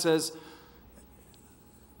God just says,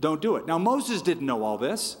 don't do it. Now, Moses didn't know all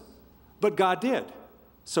this, but God did.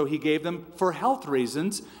 So he gave them for health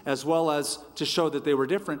reasons, as well as to show that they were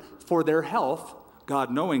different. For their health, God,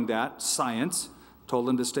 knowing that, science, told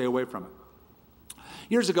them to stay away from it.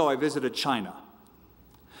 Years ago, I visited China.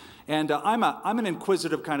 And I'm an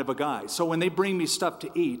inquisitive kind of a guy. So when they bring me stuff to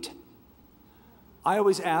eat, I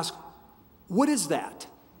always ask, what is that?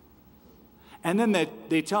 And then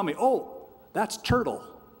they tell me, oh, that's turtle.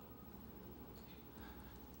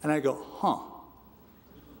 And I go, huh.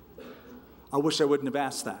 I wish I wouldn't have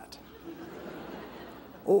asked that.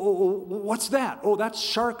 Oh, what's that? Oh, that's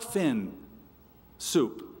shark fin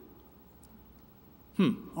soup.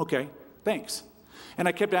 Okay, thanks. And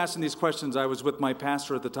I kept asking these questions. I was with my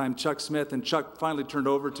pastor at the time, Chuck Smith, and Chuck finally turned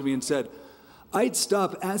over to me and said, I'd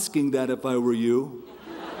stop asking that if I were you.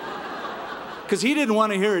 Because he didn't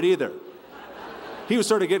want to hear it either. He was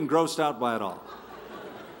sort of getting grossed out by it all.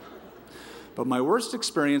 But my worst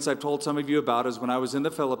experience, I've told some of you about, is when I was in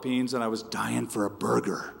the Philippines and I was dying for a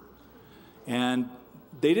burger. And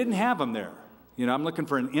they didn't have them there. You know, I'm looking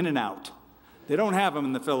for an In-N-Out. They don't have them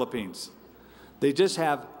in the Philippines. They just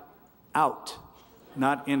have out,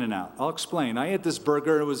 not In-N-Out. I'll explain. I ate this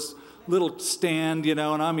burger. It was a little stand, you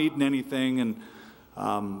know, and I'm eating anything.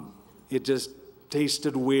 And it just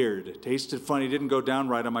tasted weird. It tasted funny. It didn't go down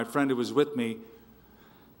right. And my friend who was with me,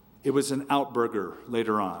 it was an out burger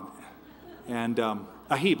later on. And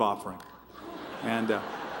a heave offering. And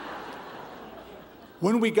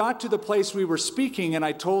when we got to the place we were speaking, and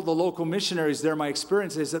I told the local missionaries there my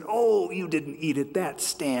experience, they said, oh, you didn't eat at that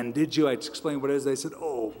stand, did you? I explained what it is. They said,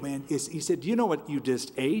 oh, man. He said, do you know what you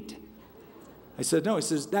just ate? I said, no. He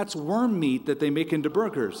says, that's worm meat that they make into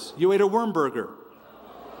burgers. You ate a worm burger.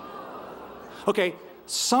 Okay,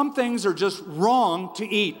 some things are just wrong to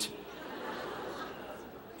eat.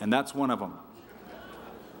 And that's one of them.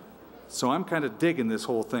 So I'm kind of digging this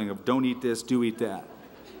whole thing of don't eat this, do eat that.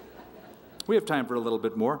 We have time for a little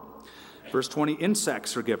bit more. Verse 20,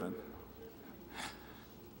 insects are given.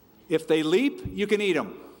 If they leap, you can eat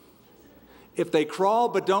them. If they crawl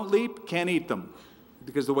but don't leap, can't eat them.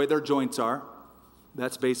 Because the way their joints are,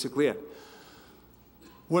 that's basically it.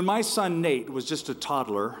 When my son Nate was just a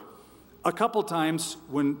toddler, a couple times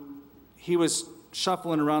when he was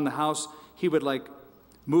shuffling around the house, he would like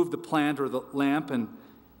move the plant or the lamp, and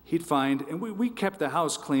he'd find, and we kept the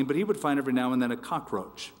house clean, but he would find every now and then a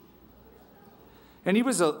cockroach. And he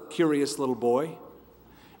was a curious little boy.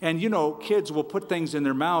 And you know, kids will put things in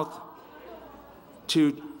their mouth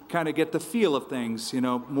to kind of get the feel of things, you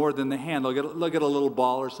know, more than the hand. They'll get a little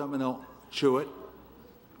ball or something, and they'll chew it.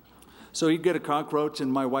 So he'd get a cockroach,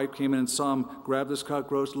 and my wife came in and saw him grab this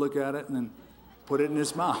cockroach, look at it, and then put it in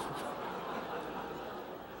his mouth.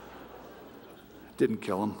 Didn't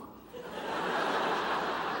kill him.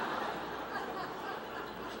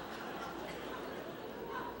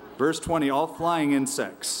 Verse 20, all flying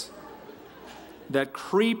insects that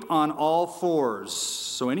creep on all fours.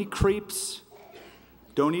 So any creeps,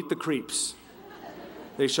 don't eat the creeps.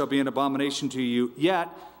 They shall be an abomination to you. Yet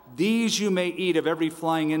these you may eat of every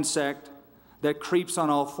flying insect that creeps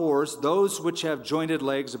on all fours, those which have jointed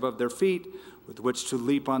legs above their feet, with which to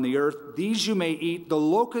leap on the earth. These you may eat, the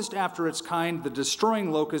locust after its kind, the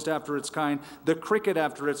destroying locust after its kind, the cricket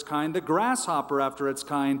after its kind, the grasshopper after its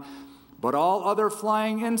kind. But all other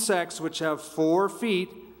flying insects which have 4 feet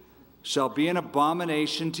shall be an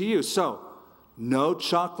abomination to you. So, no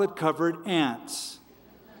chocolate-covered ants.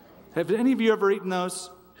 Have any of you ever eaten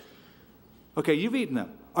those? Okay, you've eaten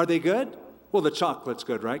them. Are they good? Well, the chocolate's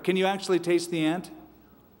good, right? Can you actually taste the ant?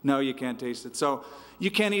 No, you can't taste it. So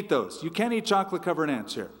you can't eat those. You can't eat chocolate-covered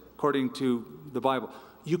ants here, according to the Bible.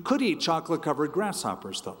 You could eat chocolate-covered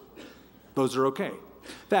grasshoppers, though. Those are okay.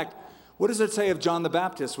 In fact, what does it say of John the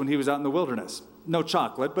Baptist when he was out in the wilderness? No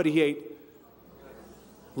chocolate, but he ate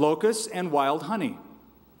locusts and wild honey.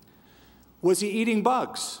 Was he eating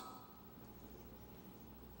bugs?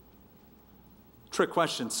 Trick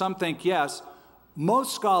question. Some think yes.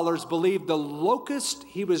 Most scholars believe the locust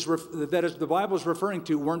that the Bible is referring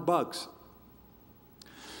to weren't bugs.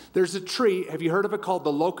 There's a tree, have you heard of it, called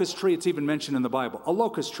the locust tree? It's even mentioned in the Bible. A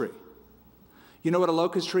locust tree. You know what a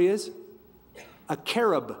locust tree is? A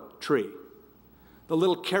carob tree. The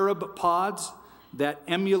little carob pods that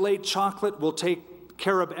emulate chocolate will take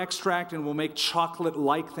carob extract and will make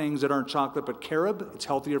chocolate-like things that aren't chocolate, but carob, it's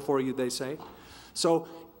healthier for you, they say. So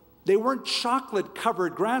they weren't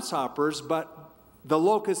chocolate-covered grasshoppers, but the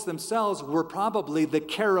locusts themselves were probably the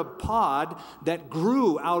carob pod that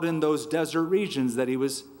grew out in those desert regions that he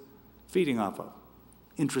was feeding off of.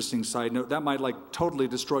 Interesting side note. That might like totally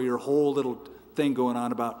destroy your whole little thing going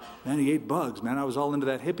on about, man, he ate bugs, man. I was all into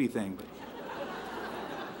that hippie thing.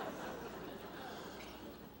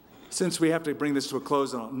 Since we have to bring this to a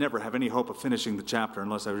close, and I'll never have any hope of finishing the chapter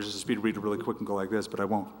unless I was just speed read it really quick and go like this, but I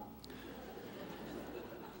won't.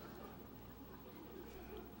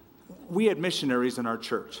 We had missionaries in our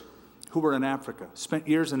church who were in Africa, spent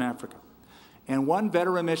years in Africa. And one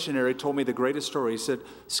veteran missionary told me the greatest story. He said,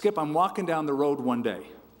 Skip, I'm walking down the road one day,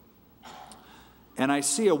 and I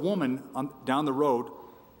see a woman down the road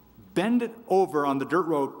bend it over on the dirt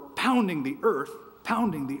road, pounding the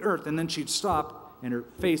earth, and then she'd stop, and her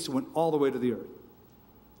face went all the way to the earth.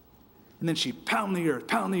 And then she'd pound the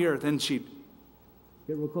earth, and she'd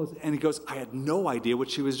get real close. And he goes, I had no idea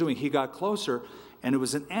what she was doing. He got closer, and it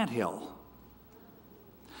was an anthill.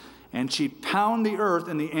 And she'd pound the earth,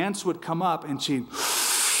 and the ants would come up, and she'd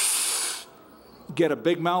get a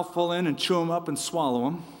big mouthful in and chew them up and swallow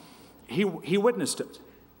them. He witnessed it.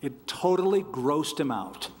 It totally grossed him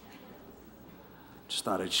out. Just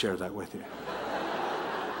thought I'd share that with you.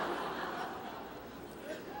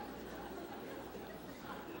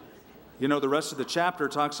 You know, the rest of the chapter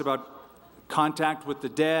talks about contact with the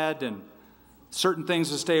dead and certain things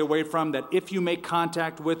to stay away from, that if you make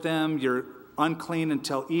contact with them, you're unclean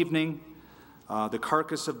until evening. The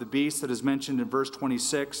carcass of the beast that is mentioned in verse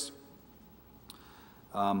 26.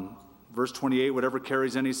 Verse 28, whatever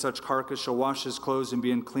carries any such carcass shall wash his clothes and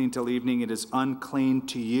be unclean till evening. It is unclean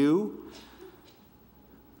to you.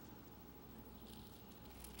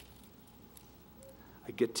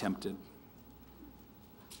 I get tempted,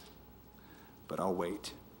 but I'll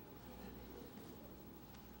wait.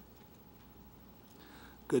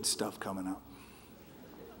 Good stuff coming up.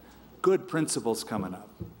 Good principles coming up.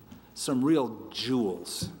 Some real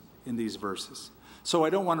jewels in these verses. So I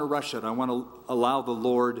don't want to rush it. I want to allow the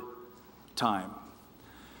Lord time.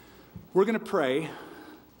 We're going to pray.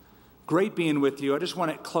 Great being with you. I just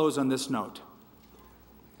want to close on this note.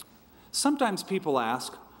 Sometimes people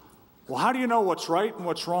ask, well, how do you know what's right and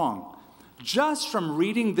what's wrong? Just from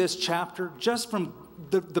reading this chapter, just from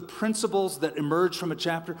the principles that emerge from a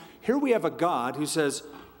chapter, here we have a God who says,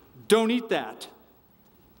 don't eat that.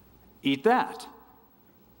 Eat that.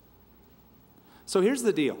 So here's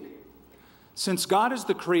the deal. Since God is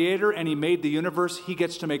the creator and he made the universe, he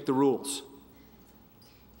gets to make the rules.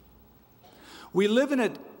 We live in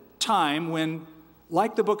a time when,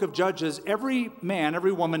 like the book of Judges, every man,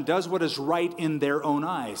 every woman does what is right in their own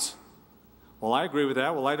eyes. Well, I agree with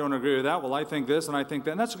that. Well, I don't agree with that. Well, I think this and I think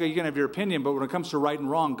that. And that's okay. You can have your opinion, but when it comes to right and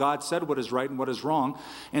wrong, God said what is right and what is wrong.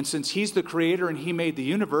 And since he's the creator and he made the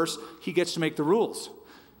universe, he gets to make the rules.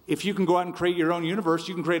 If you can go out and create your own universe,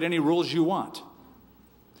 you can create any rules you want.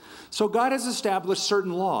 So God has established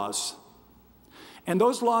certain laws. And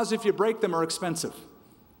those laws, if you break them, are expensive.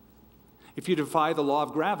 If you defy the law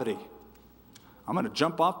of gravity, I'm going to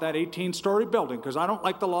jump off that 18-story building because I don't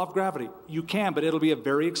like the law of gravity. You can, but it'll be a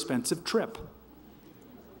very expensive trip.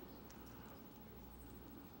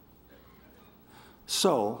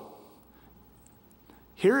 So,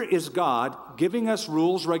 here is God giving us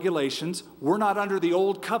rules, regulations. We're not under the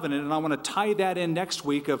old covenant, and I want to tie that in next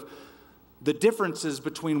week of the differences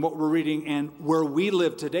between what we're reading and where we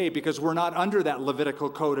live today, because we're not under that Levitical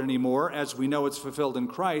code anymore, as we know it's fulfilled in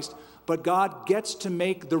Christ. But God gets to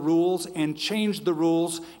make the rules and change the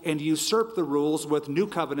rules and usurp the rules with new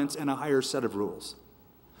covenants and a higher set of rules.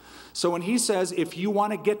 So when he says, if you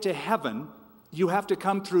want to get to heaven, you have to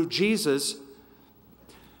come through Jesus.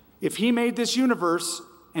 If he made this universe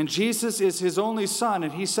and Jesus is his only son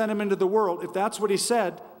and he sent him into the world, if that's what he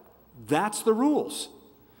said, that's the rules.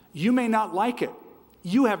 You may not like it.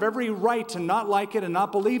 You have every right to not like it and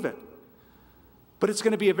not believe it. But it's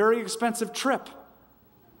going to be a very expensive trip.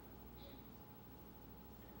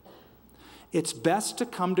 It's best to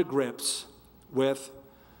come to grips with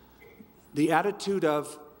the attitude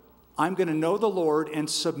of, I'm going to know the Lord and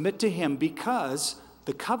submit to Him, because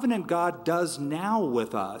the covenant God does now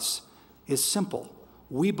with us is simple.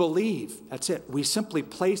 We believe. That's it. We simply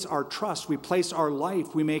place our trust. We place our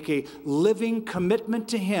life. We make a living commitment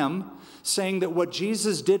to Him, saying that what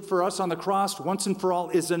Jesus did for us on the cross once and for all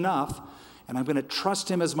is enough, and I'm going to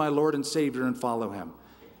trust Him as my Lord and Savior and follow Him.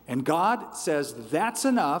 And God says that's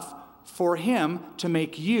enough for Him to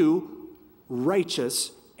make you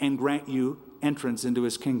righteous and grant you entrance into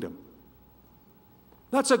His kingdom.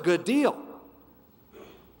 That's a good deal.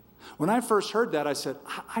 When I first heard that, I said,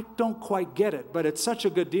 I don't quite get it, but it's such a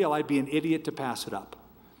good deal, I'd be an idiot to pass it up.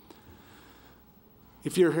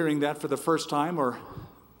 If you're hearing that for the first time, or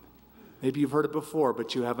maybe you've heard it before,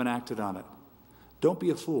 but you haven't acted on it, don't be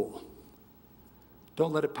a fool.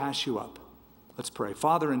 Don't let it pass you up. Let's pray.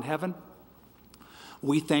 Father in heaven,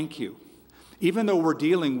 we thank you. Even though we're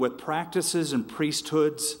dealing with practices and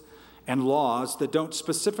priesthoods and laws that don't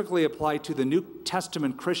specifically apply to the New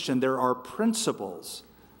Testament Christian, there are principles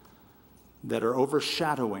that are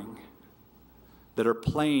overshadowing, that are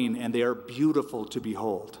plain, and they are beautiful to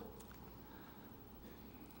behold.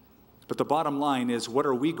 But the bottom line is, what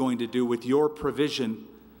are we going to do with your provision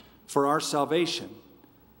for our salvation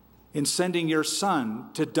in sending your Son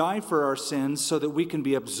to die for our sins so that we can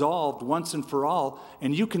be absolved once and for all,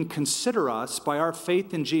 and you can consider us, by our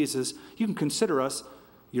faith in Jesus, you can consider us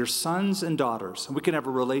your sons and daughters, and we can have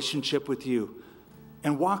a relationship with you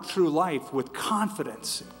and walk through life with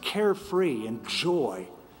confidence, carefree, and joy,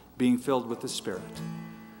 being filled with the Spirit.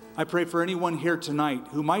 I pray for anyone here tonight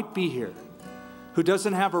who might be here, who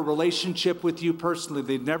doesn't have a relationship with you personally.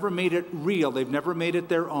 They've never made it real. They've never made it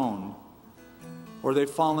their own. Or they've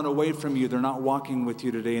fallen away from you. They're not walking with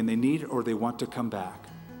you today, and they need or they want to come back.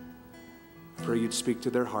 I pray you'd speak to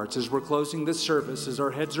their hearts. As we're closing this service, as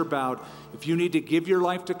our heads are bowed, if you need to give your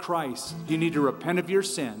life to Christ, you need to repent of your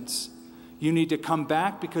sins, you need to come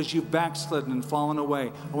back because you've backslidden and fallen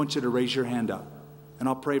away, I want you to raise your hand up. And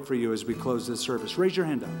I'll pray for you as we close this service. Raise your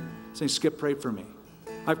hand up. Say, Skip, pray for me.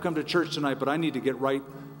 I've come to church tonight, but I need to get right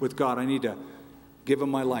with God. I need to give Him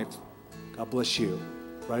my life. God bless you.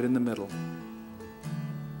 Right in the middle.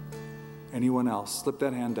 Anyone else? Slip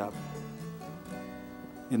that hand up.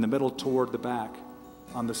 In the middle toward the back.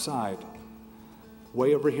 On the side.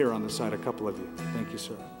 Way over here on the side, a couple of you. Thank you,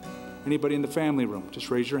 sir. Anybody in the family room? Just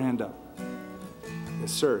raise your hand up.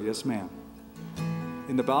 Yes, sir. Yes, ma'am.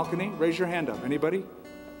 In the balcony, raise your hand up. Anybody?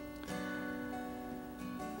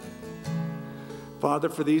 Father,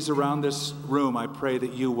 for these around this room, I pray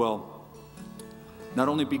that you will not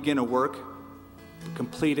only begin a work, but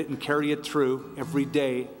complete it and carry it through every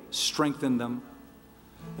day. Strengthen them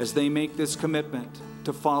as they make this commitment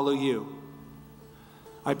to follow you.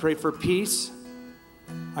 I pray for peace.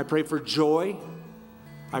 I pray for joy.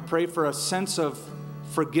 I pray for a sense of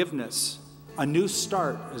forgiveness, a new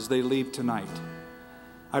start as they leave tonight.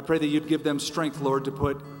 I pray that you'd give them strength, Lord, to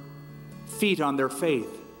put feet on their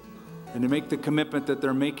faith and to make the commitment that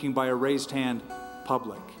they're making by a raised hand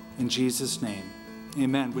public. In Jesus' name,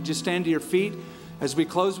 amen. Would you stand to your feet as we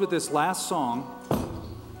close with this last song?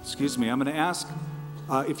 Excuse me, I'm going to ask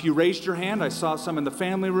if you raised your hand. I saw some in the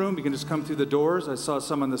family room. You can just come through the doors. I saw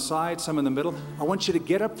some on the side, some in the middle. I want you to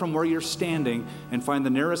get up from where you're standing and find the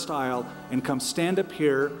nearest aisle and come stand up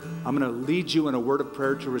here. I'm going to lead you in a word of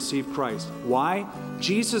prayer to receive Christ. Why?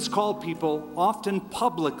 Jesus called people often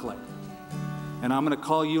publicly. And I'm going to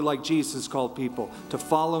call you like Jesus called people, to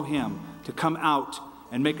follow Him, to come out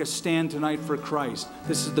and make a stand tonight for Christ.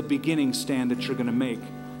 This is the beginning stand that you're going to make.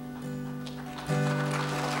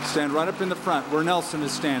 Stand right up in the front where Nelson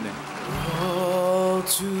is standing. Oh,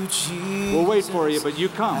 to Jesus, we'll wait for you, but you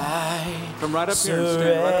come. Come right up here and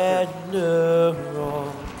stand right up here.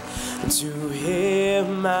 All to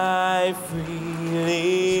Him I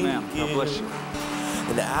freely yes, ma'am. God bless you.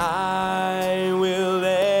 And I will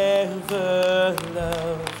ever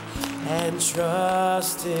love and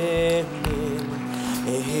trust Him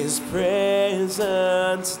in His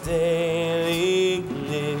presence daily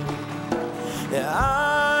live. And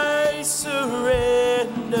I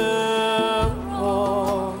surrender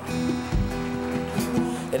all,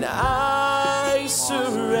 and I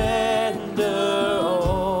surrender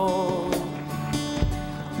all,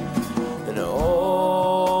 and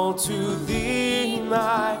all to Thee,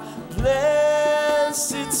 my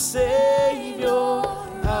blessed Savior,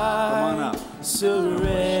 I surrender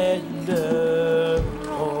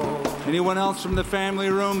all. Anyone else from the family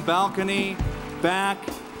room, balcony, back,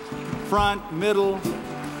 front, middle.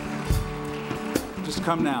 Just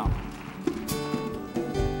come now.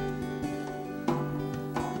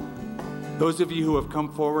 Those of you who have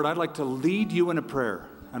come forward, I'd like to lead you in a prayer.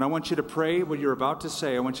 And I want you to pray what you're about to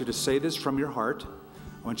say. I want you to say this from your heart.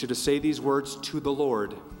 I want you to say these words to the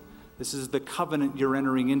Lord. This is the covenant you're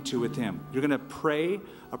entering into with Him. You're going to pray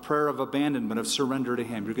a prayer of abandonment, of surrender to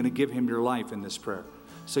Him. You're going to give Him your life in this prayer.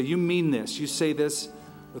 So you mean this. You say this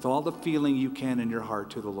with all the feeling you can in your heart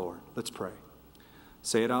to the Lord. Let's pray.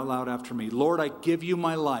 Say it out loud after me. Lord, I give you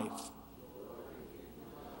my life.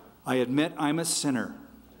 I admit I'm a sinner.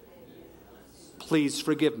 Please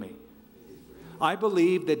forgive me. I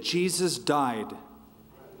believe that Jesus died,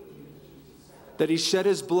 that He shed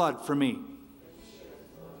His blood for me,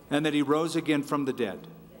 and that He rose again from the dead.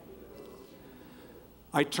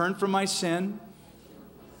 I turn from my sin.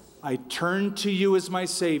 I turn to you as my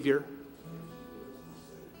Savior.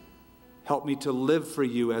 Help me to live for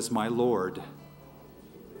you as my Lord.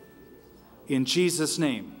 In Jesus'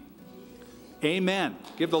 name, amen.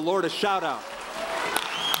 Give the Lord a shout out.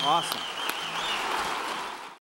 Awesome.